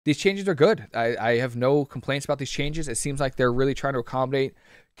these changes are good. I have no complaints about these changes. It seems like they're really trying to accommodate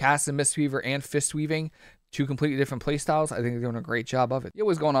Cast and Mistweaver and Fist Weaving, two completely different playstyles. I think they're doing a great job of it. Yo,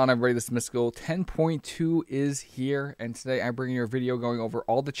 what's going on, everybody? This is Mysticall. 10.2 is here, and today I'm bringing you a video going over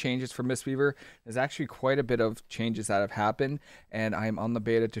all the changes for Mistweaver. There's actually quite a bit of changes that have happened, and I'm on the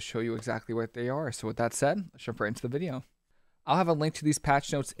beta to show you exactly what they are. So with that said, let's jump right into the video. I'll have a link to these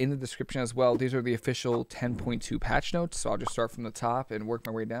patch notes in the description as well. These are the official 10.2 patch notes, so I'll just start from the top and work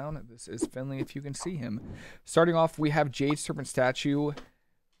my way down. This is Finley, if you can see him. Starting off, we have Jade Serpent statue.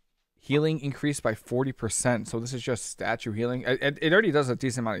 Healing increased by 40%. So this is just statue healing. It already does a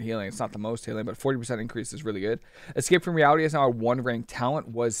decent amount of healing. It's not the most healing, but 40% increase is really good. Escape from Reality is now a 1 rank talent,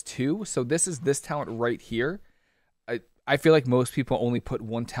 was 2. So this is this talent right here. I feel like most people only put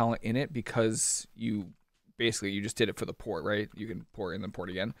 1 talent in it because you just did it for the port, right? You can port and then port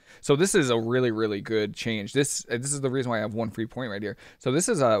again. So this is a really, really good change. This is the reason why I have 1 free point right here. So this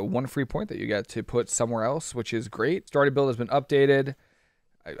is a 1 free point that you get to put somewhere else, which is great. Started build has been updated.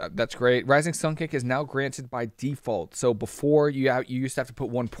 That's great. Rising Sun Kick is now granted by default. So before you used to have to put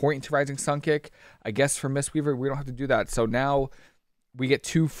 1 point into Rising Sun Kick. I guess for Mistweaver we don't have to do that. So now we get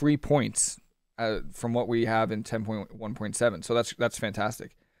 2 free points from what we have in 10.1.7. So that's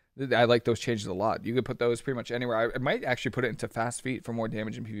fantastic. I like those changes a lot. You could put those pretty much anywhere. I might actually put it into Fast Feet for more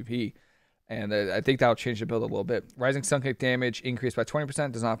damage in PvP. And I think that'll change the build a little bit. Rising Sun Kick damage increased by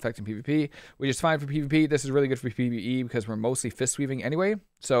 20%. Does not affect in PvP, which is fine for PvP. This is really good for PvE because we're mostly fist weaving anyway.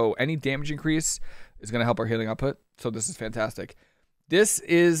 So any damage increase is going to help our healing output. So this is fantastic. This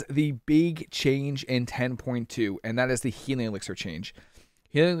is the big change in 10.2, and that is the Healing Elixir change.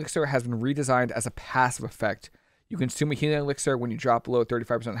 Healing Elixir has been redesigned as a passive effect. You consume a Healing Elixir when you drop below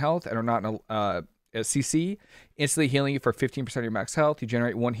 35% health and are not in a CC, instantly healing you for 15% of your max health. You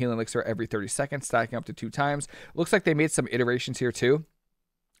generate 1 Healing Elixir every 30 seconds, stacking up to 2 times. Looks like they made some iterations here too.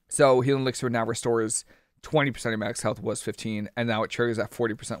 So Healing Elixir now restores 20% of your max health, was 15, and now it triggers at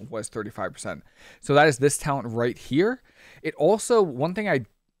 40%, was 35%. So that is this talent right here. It also, one thing I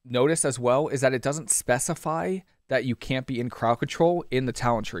noticed as well is that it doesn't specify that you can't be in crowd control in the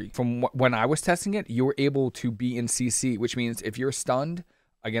talent tree. From when I was testing it, you were able to be in CC, which means if you're stunned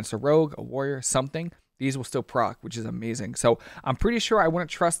against a rogue, a warrior, something, these will still proc, which is amazing. So I'm pretty sure I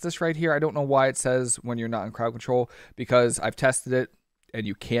wouldn't trust this right here. I don't know why it says when you're not in crowd control, because I've tested it and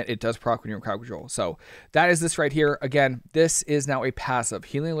you can't, it does proc when you're in crowd control. So that is this right here. Again, this is now a passive.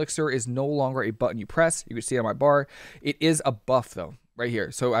 Healing Elixir is no longer a button you press. You can see it on my bar. It is a buff though. Right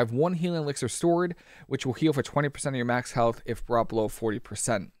here. So I have 1 Healing Elixir stored, which will heal for 20% of your max health if brought below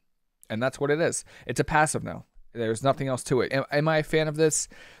 40%. And that's what it is. It's a passive now. There's nothing else to it. Am I a fan of this?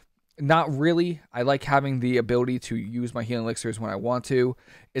 Not really. I like having the ability to use my Healing Elixirs when I want to.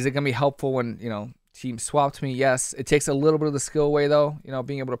 Is it going to be helpful when, teams swap to me? Yes. It takes a little bit of the skill away though,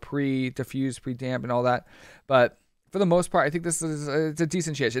 being able to pre-diffuse, pre-damp and all that. But for the most part, I think this is it's a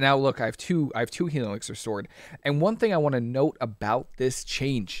decent change. And now look, I have two Healing Elixirs stored. And one thing I want to note about this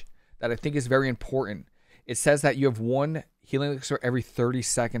change that I think is very important, it says that you have 1 Healing Elixir every 30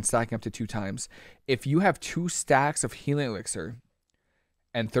 seconds, stacking up to 2 times. If you have 2 stacks of Healing Elixir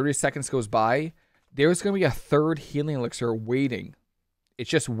and 30 seconds goes by, there's going to be a 3rd Healing Elixir waiting. It's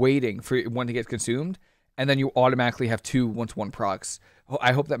just waiting for one to get consumed. And then you automatically have 2 once 1 procs.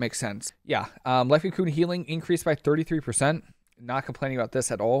 I hope that makes sense. Yeah, Life Cocoon healing increased by 33%. Not complaining about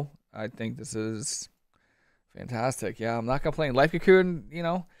this at all. I think this is fantastic. Yeah, I'm not complaining. Life Cocoon,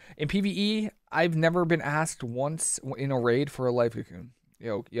 in PvE, I've never been asked once in a raid for a Life Cocoon.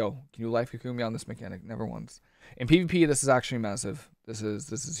 Yo, can you Life Cocoon me on this mechanic? Never once. In PvP, this is actually massive. This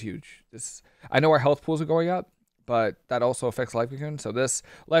is huge. I know our health pools are going up, but that also affects Life Cocoon. So this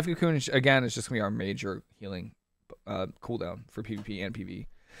Life Cocoon, again, is just going to be our major healing cooldown for PvP and PvE.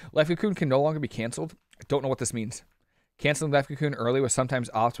 Life Cocoon can no longer be canceled. I don't know what this means. Canceling Life Cocoon early was sometimes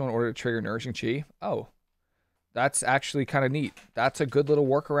optimal in order to trigger Nourishing Chi. Oh, that's actually kind of neat. That's a good little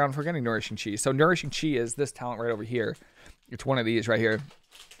workaround for getting Nourishing Chi. So Nourishing Chi is this talent right over here. It's one of these right here.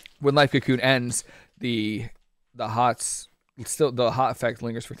 When Life Cocoon ends, the hot effect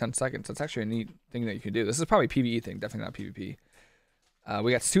lingers for 10 seconds. That's actually a neat thing that you can do. This is probably a PvE thing, definitely not PvP.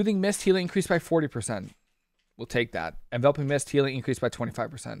 We got Soothing Mist healing increased by 40%. We'll take that. Enveloping Mist healing increased by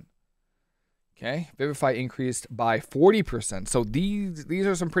 25%. Okay. Vivify increased by 40%. So these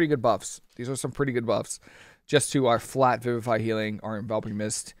are some pretty good buffs. These are some pretty good buffs just to our flat Vivify healing, our Enveloping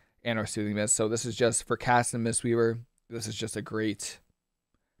Mist, and our Soothing Mist. So this is just for Cast and Mistweaver. This is just a great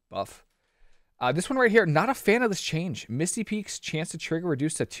buff. This one right here, not a fan of this change. Misty Peak's chance to trigger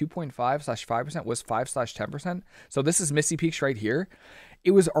reduced to 2.5/5%, was 5/10%. So this is Misty Peaks right here.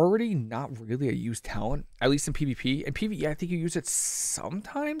 it was already not really a used talent, at least in PvP. In PvE, I think you use it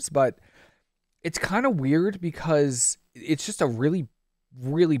sometimes, but it's kind of weird because it's just a really,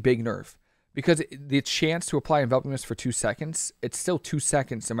 really big nerf. Because the chance to apply enveloping mist for 2 seconds, it's still 2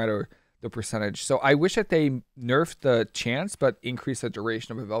 seconds no matter the percentage. So I wish that they nerfed the chance, but increased the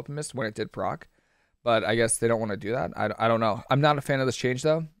duration of enveloping mist when it did proc. But I guess they don't want to do that. I don't know. I'm not a fan of this change,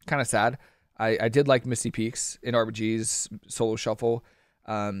 though. Kind of sad. I did like Misty Peaks in RBG's Solo Shuffle.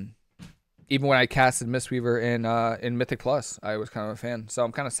 Even when I casted Mistweaver in Mythic Plus, I was kind of a fan. So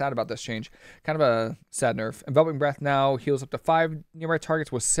I'm kind of sad about this change. Kind of a sad nerf. Enveloping Breath now heals up to 5 nearby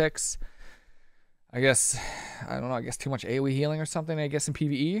targets with 6. I guess, I don't know, I guess too much AoE healing or something, I guess in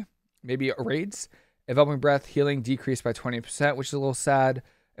PvE. Maybe raids. Enveloping Breath healing decreased by 20%, which is a little sad.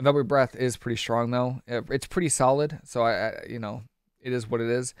 Enveloping Breath is pretty strong, though. It's pretty solid, so you know, it is what it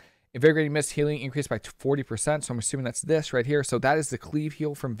is. Invigorating Mist healing increased by 40%, so I'm assuming that's this right here. So that is the Cleave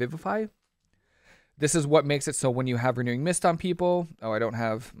heal from Vivify. This is what makes it so when you have Renewing Mist on people... Oh, I don't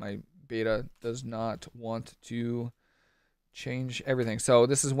have... My beta does not want to change everything. So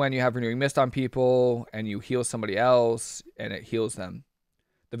this is when you have Renewing Mist on people, and you heal somebody else, and it heals them.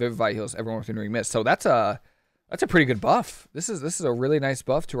 The Vivify heals everyone with Renewing Mist. So that's a pretty good buff. This is a really nice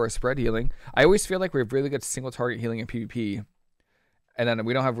buff to our spread healing. I always feel like we have really good single target healing in PvP. And then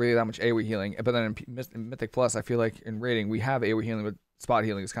we don't have really that much AoE healing. But then in Mythic Plus, I feel like in raiding, we have AoE healing, but spot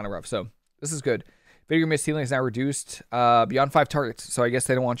healing is kind of rough. So this is good. Vigor Mist healing is now reduced beyond 5 targets. So I guess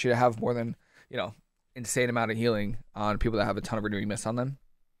they don't want you to have more than, you know, insane amount of healing on people that have a ton of Renewing Mist on them.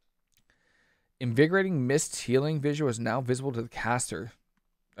 Invigorating Mist healing visual is now visible to the caster.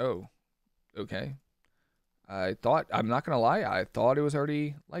 Oh, okay. I'm not going to lie, I thought it was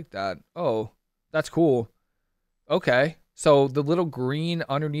already like that. Oh, that's cool. Okay. So the little green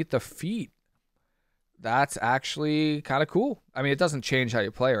underneath the feet, that's actually kind of cool. I mean, it doesn't change how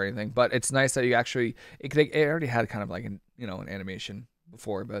you play or anything, but it's nice that you actually, it already had kind of like an animation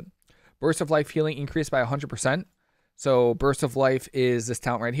before, but Burst of Life healing increased by 100%. So Burst of Life is this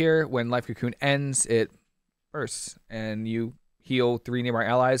talent right here. When Life Cocoon ends, it bursts and you heal 3 nearby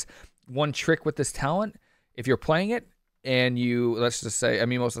allies. One trick with this talent, if you're playing it and you, let's just say, I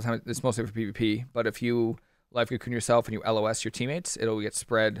mean, most of the time it's mostly for PvP, but if you Life Cocoon yourself and you LOS your teammates, it'll get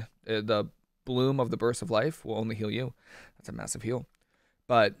spread. The bloom of the Burst of Life will only heal you. That's a massive heal.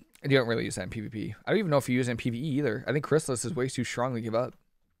 But you don't really use that in PvP. I don't even know if you use it in PvE either. I think Chrysalis is way too strong to give up.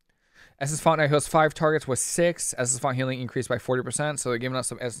 Essence Font now heals 5 targets with 6. Essence Font healing increased by 40%, so they're giving us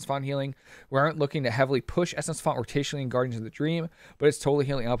some Essence Font healing. We aren't looking to heavily push Essence Font rotationally in Guardians of the Dream, but it's totally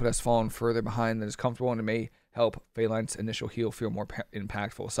healing up. It has fallen further behind than is comfortable, and it may help Phalein's initial heal feel more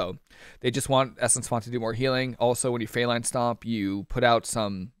impactful. So they just want Essence Font to do more healing. Also, when you Phalanx Stomp, you put out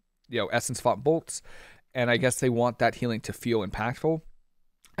some, Essence Font bolts, and I guess they want that healing to feel impactful.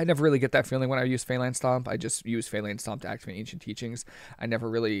 I never really get that feeling when I use Phalanx Stomp. I just use Phalanx Stomp to activate Ancient Teachings. I never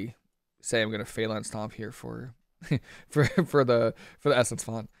really say I'm going to Phalanx Stomp here for for the Essence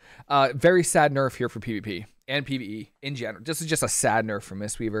Font. Very sad nerf here for PvP and PvE in general. This is just a sad nerf for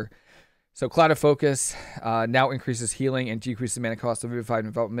Mistweaver. So Cloud of Focus now increases healing and decreases the mana cost of Vivified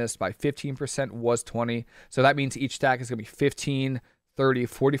Enveloped Mist by 15%, was 20. So that means each stack is going to be 15, 30,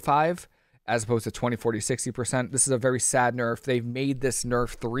 45, as opposed to 20, 40, 60%. This is a very sad nerf. They've made this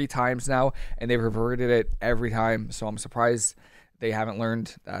nerf 3 times now, and they've reverted it every time. So I'm surprised they haven't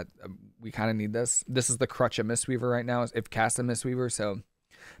learned that we kind of need this. This is the crutch of Mistweaver right now, if cast a Mistweaver. So I'm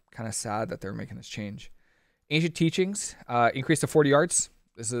kind of sad that they're making this change. Ancient Teachings increased to 40 yards.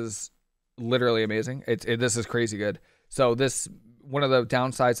 This is literally amazing. This is crazy good. So this, one of the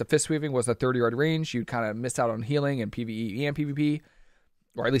downsides of fist weaving was the 30-yard range. You'd kind of miss out on healing in PvE and PvP,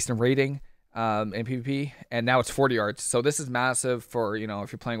 or at least in raiding in PvP. And now it's 40 yards. So this is massive for,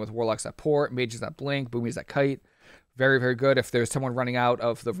 if you're playing with warlocks that port, mages that blink, boomies that kite. Very, very good. If there's someone running out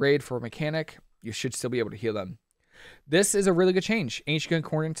of the raid for a mechanic, you should still be able to heal them. This is a really good change. Ancient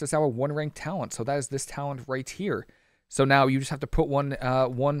Concordance is now a 1-rank talent. So that is this talent right here. So now you just have to put one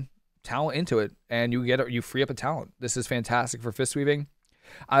talent into it, and you free up a talent. This is fantastic for fist weaving.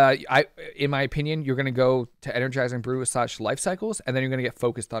 In my opinion, you're going to go to Energizing Brew / Life Cycles, and then you're going to get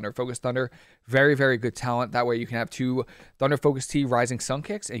Focus Thunder. Focus Thunder, very, very good talent. That way you can have 2 Thunder Focus T Rising Sun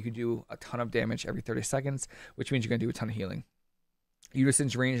Kicks, and you can do a ton of damage every 30 seconds, which means you're going to do a ton of healing.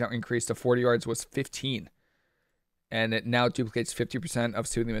 Unison's range now increased to 40 yards, was 15, and it now duplicates 50% of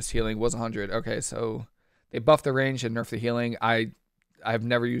Soothing Mist healing, was 100. Okay, so they buffed the range and nerfed the healing. I've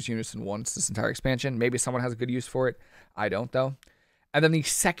never used Unison once this entire expansion. Maybe someone has a good use for it. I don't, though. And then the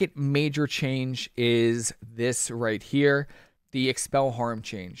second major change is this right here, the Expel Harm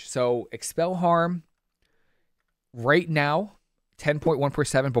change. So Expel Harm right now 10.1 per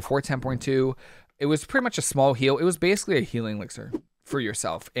 7 before 10.2. It was pretty much a small heal. It was basically a healing elixir for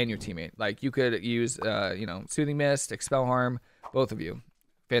yourself and your teammate. Like, you could use, Soothing Mist, Expel Harm, both of you.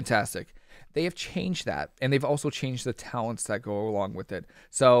 Fantastic. They have changed that, and they've also changed the talents that go along with it.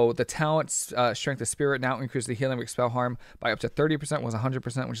 So the talents, Strength of Spirit, now increases the healing of Expel Harm by up to 30%, was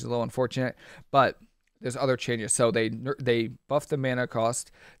 100%, which is a little unfortunate, but there's other changes. So they buffed the mana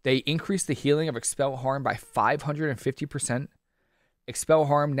cost. They increased the healing of Expel Harm by 550%. Expel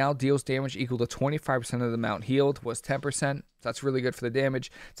Harm now deals damage equal to 25% of the amount healed, was 10%. So that's really good for the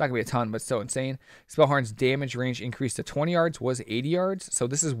damage. It's not going to be a ton, but still insane. Expel Harm's damage range increased to 20 yards, was 80 yards. So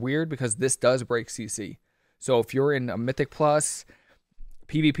this is weird because this does break CC. So if you're in a Mythic Plus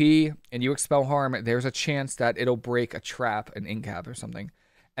PvP and you Expel Harm, there's a chance that it'll break a trap, an incap or something.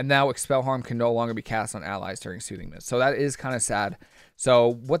 And now Expel Harm can no longer be cast on allies during Soothing Mist. So that is kind of sad.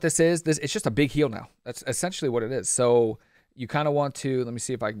 So what this is, it's just a big heal now. That's essentially what it is. So you kind of want to, let me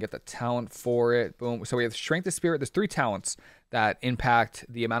see if I can get the talent for it. Boom. So we have Strength of Spirit. There's 3 talents that impact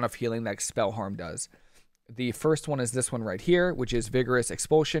the amount of healing that Expel Harm does. The first one is this one right here, which is Vigorous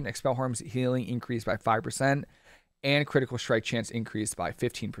Expulsion. Expel Harm's healing increased by 5%, and Critical Strike chance increased by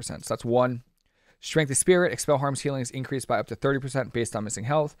 15%. So that's one. Strength of Spirit. Expel Harm's healing is increased by up to 30% based on missing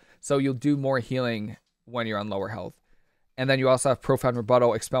health. So you'll do more healing when you're on lower health. And then you also have Profound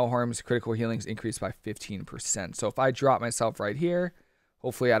Rebuttal. Expel Harm's critical healings increased by 15%. So if I drop myself right here,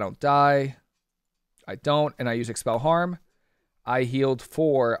 hopefully I don't die. I don't, and I use Expel Harm. I healed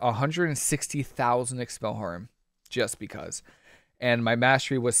for 160,000 Expel Harm just because. And my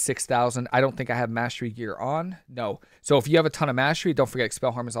mastery was 6,000. I don't think I have mastery gear on. No. So if you have a ton of mastery, don't forget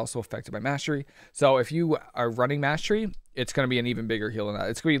Expel Harm is also affected by mastery. So if you are running mastery, it's going to be an even bigger heal than that.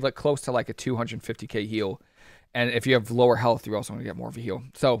 It's going to be like close to like a 250k heal. And if you have lower health, you're also going to get more of a heal.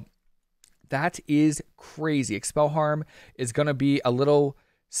 So that is crazy. Expel Harm is going to be a little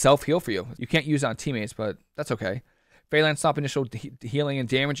self-heal for you. You can't use it on teammates, but that's okay. Phalanx Stomp initial healing and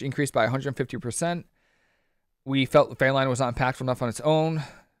damage increased by 150%. We felt Phalanx was not impactful enough on its own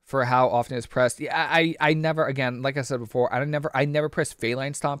for how often it's pressed. Yeah, I never, again, like I said before, I never press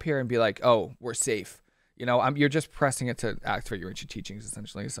Phalanx Stomp here and be like, oh, we're safe. You know, you're just pressing it to activate your ancient teachings,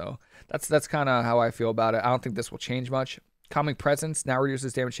 essentially. So that's kind of how I feel about it. I don't think this will change much. Calming Presence now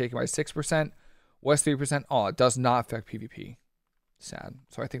reduces damage taken by 6%. Was 3%. Oh, it does not affect PvP. Sad.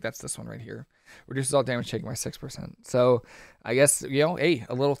 So I think that's this one right here. Reduces all damage taken by 6%. So I guess, hey,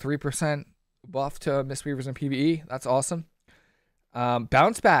 a little 3% buff to Mistweavers in PvE. That's awesome.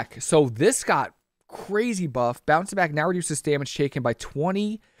 Bounce Back. So this got crazy buff. Bounce Back now reduces damage taken by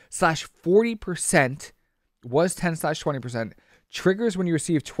 20/40%. Was 10/20%. Triggers when you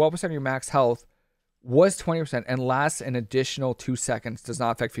receive 12% of your max health. Was 20% and lasts an additional 2 seconds. Does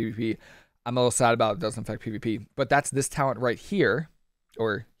not affect PvP. I'm a little sad about it. Doesn't affect PvP. But that's this talent right here.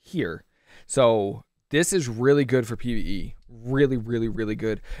 Or here. So this is really good for PvE. Really, really, really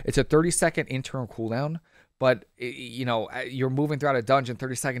good. It's a 30-second internal cooldown. But, you're moving throughout a dungeon.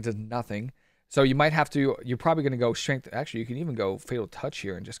 30 seconds is nothing. So you might have to, you're probably going to go Strength. Actually, you can even go Fatal Touch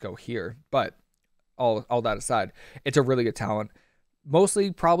here and just go here. But all that aside, it's a really good talent.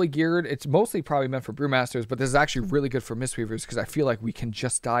 Mostly probably geared. It's mostly probably meant for Brewmasters, but this is actually really good for Mistweavers because I feel like we can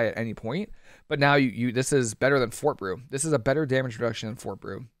just die at any point. But now this is better than Fort Brew. This is a better damage reduction than Fort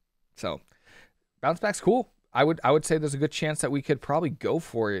Brew. So Bounce Back's cool. I would say there's a good chance that we could probably go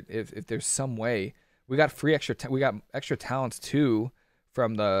for it if there's some way. We got we got extra talents too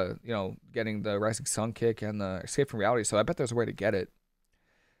from the getting the Rising Sun kick and the Escape from Reality. So I bet there's a way to get it.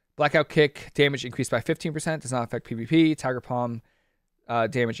 Blackout Kick damage increased by 15%, does not affect PvP. Tiger Palm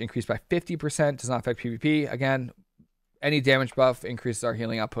damage increased by 50%, does not affect PvP. Again, any damage buff increases our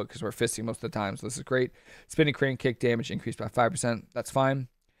healing output because we're fisting most of the time, so this is great. Spinning Crane Kick damage increased by 5%, that's fine.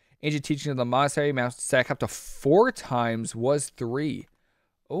 Ancient Teaching of the Monastery, mouse stack up to 4 times, was 3.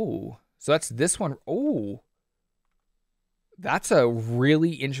 Oh, so that's this one. Oh, that's a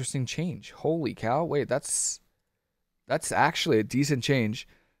really interesting change. Holy cow. Wait, that's actually a decent change.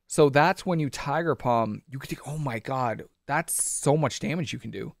 So that's when you Tiger Palm, you could take, oh my God, that's so much damage you can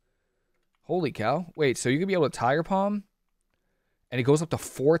do. Holy cow. Wait, so you could be able to Tiger Palm and it goes up to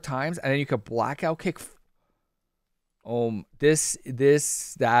 4 times and then you could Blackout Kick. That's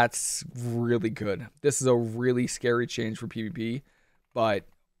really good. This is a really scary change for PvP, but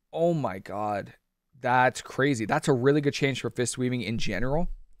oh my God, that's crazy. That's a really good change for Fist Weaving in general.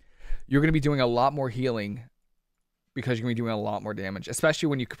 You're going to be doing a lot more healing because you're going to be doing a lot more damage, especially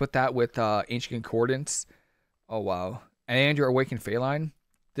when you put that with Ancient Concordance. Oh, wow. And your Awakened Phalanx.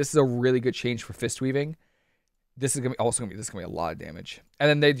 This is a really good change for Fist Weaving. This is also gonna be a lot of damage. And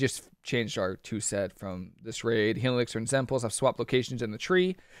then they just changed our 2-set from this raid. Healing Elixir and Zen Pulse have swapped locations in the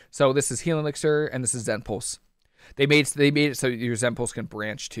tree. So this is Healing Elixir and this is Zen Pulse. They made it so your Zen Pulse can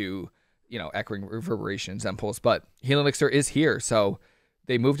branch to, you know, Echoing Reverberation Zen Pulse, but Healing Elixir is here, so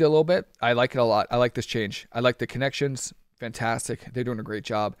they moved it a little bit. I like it a lot. I like this change. I like the connections. Fantastic. They're doing a great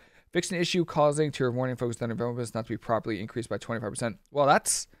job. Fixed an issue causing Tier of Warning focused on environments not to be properly increased by 25%. Well,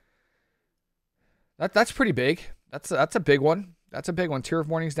 that's pretty big. That's a big one. That's a big one. Tier of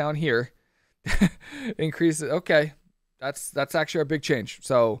Warning's down here. Increase it. Okay. That's actually a big change.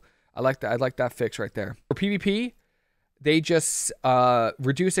 So I like that. I like that fix right there. For PvP, they just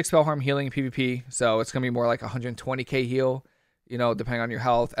reduce expel harm healing in PvP. So it's gonna be more like 120k heal, you know, depending on your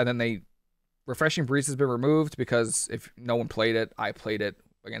health. And then Refreshing Breeze has been removed because if no one played it, I played it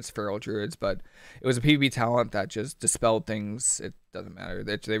against Feral Druids, but it was a PvP talent that just dispelled things. It doesn't matter.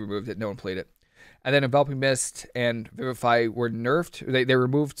 They removed it. No one played it. And then Enveloping Mist and Vivify were nerfed. They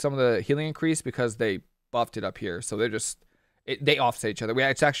removed some of the healing increase because they buffed it up here. So they're just they offset each other.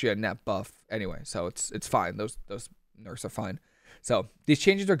 It's actually a net buff anyway, so it's fine. Those nerfs are fine. So these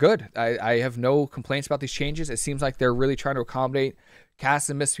changes are good. I have no complaints about these changes. It seems like they're really trying to accommodate Cast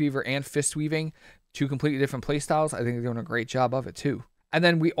and Mistweaver and Fist Weaving, two completely different playstyles. I think they're doing a great job of it too. And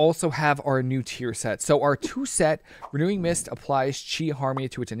then we also have our new tier set. So our 2-set, Renewing Mist applies Chi Harmony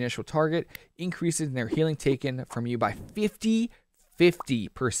to its initial target, increases their healing taken from you by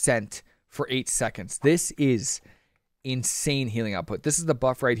 50% for 8 seconds. This is insane healing output. This is the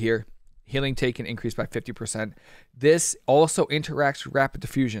buff right here. Healing taken increased by 50%. This also interacts with Rapid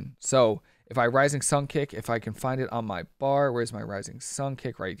Diffusion. So if I Rising Sun Kick, if I can find it on my bar, where's my Rising Sun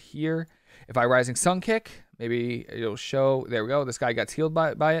Kick? Right here. If I Rising Sun Kick, maybe it'll show, there we go, this guy got healed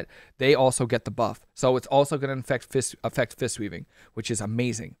by it. They also get the buff. So it's also going to affect Fist Weaving, which is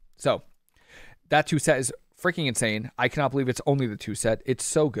amazing. So that 2-set is freaking insane. I cannot believe it's only the 2-set. It's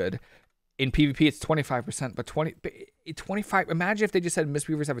so good. In PvP, it's 25%, but 25, imagine if they just said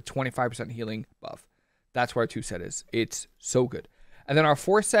Mistweavers have a 25% healing buff. That's where our 2-set is. It's so good. And then our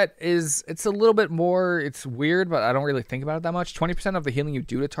 4-set it's a little bit more, it's weird, but I don't really think about it that much. 20% of the healing you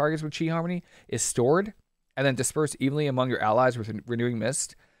do to targets with Chi Harmony is stored and then dispersed evenly among your allies with Renewing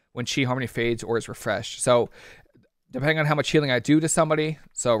Mist when Chi Harmony fades or is refreshed. So depending on how much healing I do to somebody,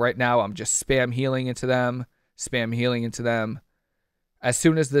 so right now I'm just spam healing into them. As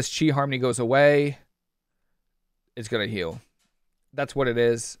soon as this Chi Harmony goes away, it's going to heal. That's what it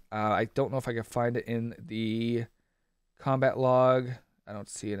is. I don't know if I can find it in the combat log. I don't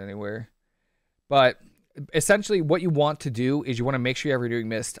see it anywhere. But essentially what you want to do is you want to make sure you have Renewing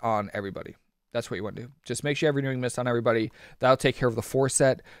Mist on everybody. That's what you want to do. Just make sure you have Renewing Mist on everybody. That'll take care of the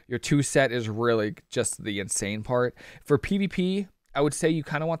 4-set. Your 2-set is really just the insane part. For PvP, I would say you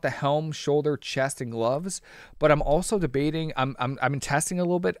kind of want the helm, shoulder, chest, and gloves. But I'm also debating, I'm testing a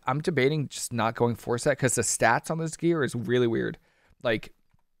little bit. I'm debating just not going 4-set because the stats on this gear is really weird. Like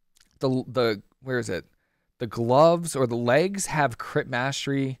the where is it? The gloves or the legs have crit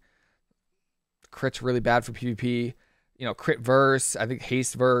mastery. Crit's really bad for PvP. You know, crit verse, I think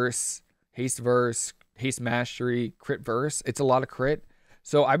haste verse, haste mastery, crit verse. It's a lot of crit.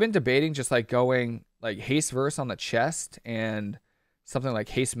 So I've been debating just like going like haste verse on the chest and something like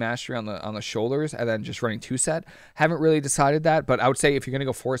haste mastery on the shoulders and then just running 2-set. Haven't really decided that, but I would say if you're going to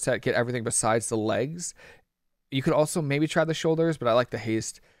go 4-set, get everything besides the legs. You could also maybe try the shoulders, but I like the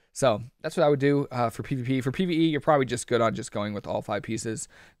haste. So that's what I would do for PvP. For PvE, you're probably just good on just going with all 5 pieces.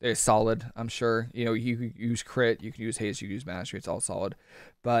 They're solid, I'm sure. You know, you can use crit, you can use haste, you can use mastery. It's all solid.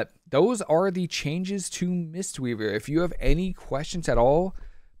 But those are the changes to Mistweaver. If you have any questions at all,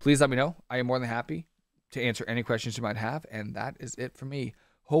 please let me know. I am more than happy to answer any questions you might have. And that is it for me.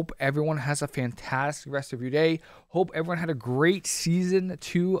 Hope everyone has a fantastic rest of your day. Hope everyone had a great season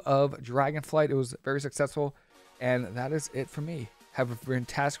 2 of Dragonflight. It was very successful. And that is it for me. Have a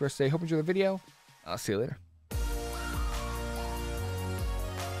fantastic rest of the day. Hope you enjoyed the video. I'll see you later.